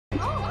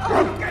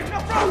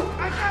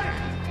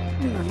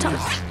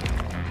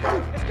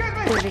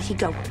Where did he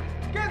go?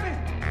 Excuse me!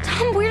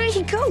 Tom, where did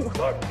he go?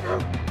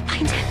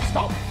 Find him.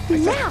 Stop!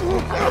 Now!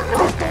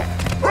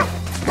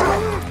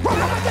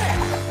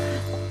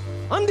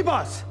 I'm the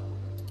boss!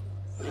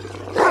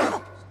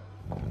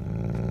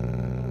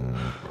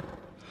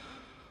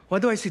 Why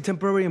do I see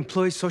temporary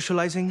employees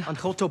socializing on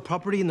hotel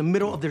property in the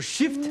middle of their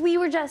shift? We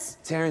were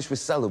just... Terrence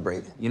was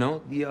celebrating. You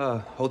know, the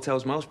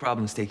hotel's most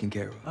problems taken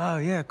care of. Oh,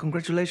 yeah,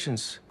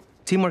 congratulations.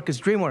 Teamwork is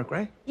dreamwork,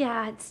 right?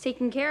 Yeah, it's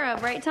taken care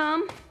of, right,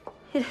 Tom?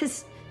 It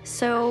is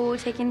so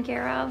taken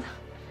care of.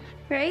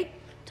 Right,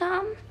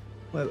 Tom?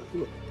 Well,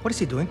 what is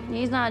he doing?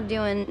 He's not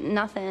doing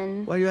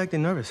nothing. Why are you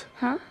acting nervous?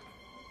 Huh?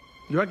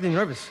 You're acting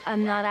nervous.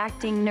 I'm not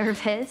acting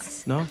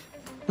nervous. No?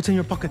 What's in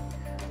your pocket?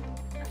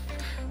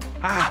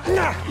 Ah!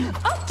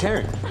 Oh!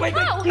 Terrence! Wait!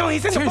 Ow! No,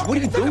 he's in Terrence, the pocket! what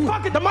are you It's in doing? the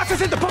pocket! The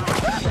monster's in the pocket!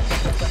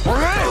 All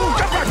right!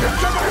 Jump back!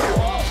 Jump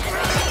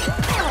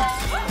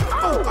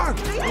back!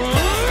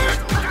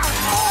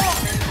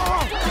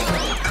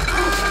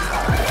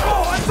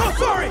 Oh, I'm so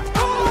sorry!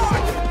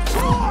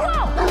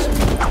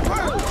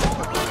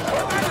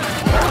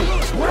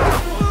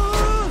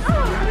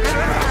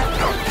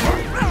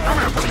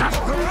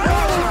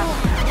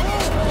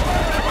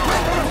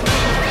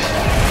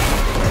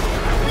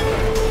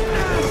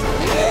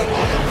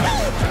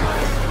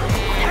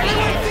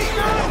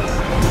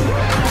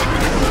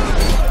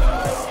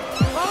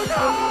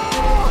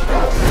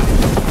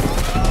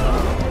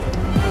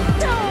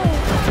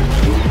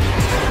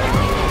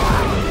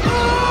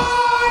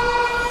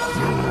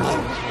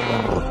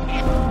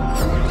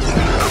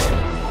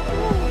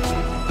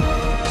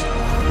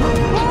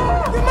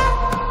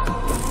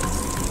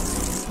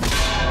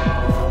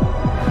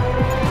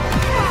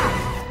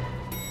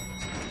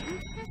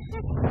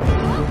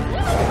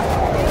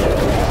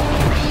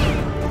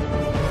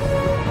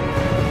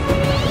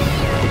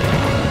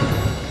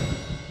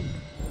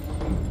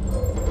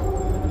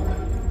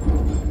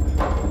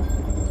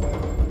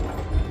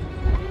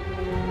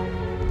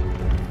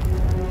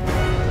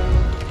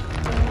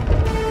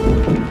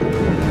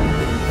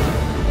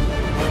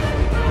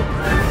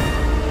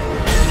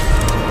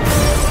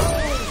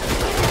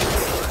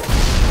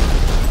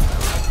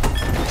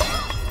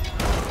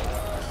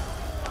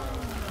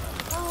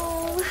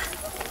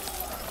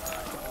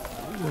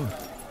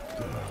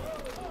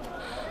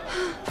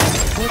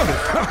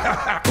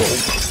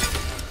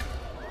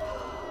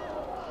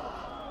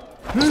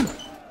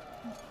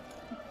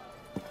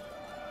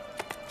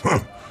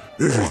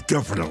 This is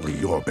definitely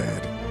your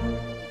bed.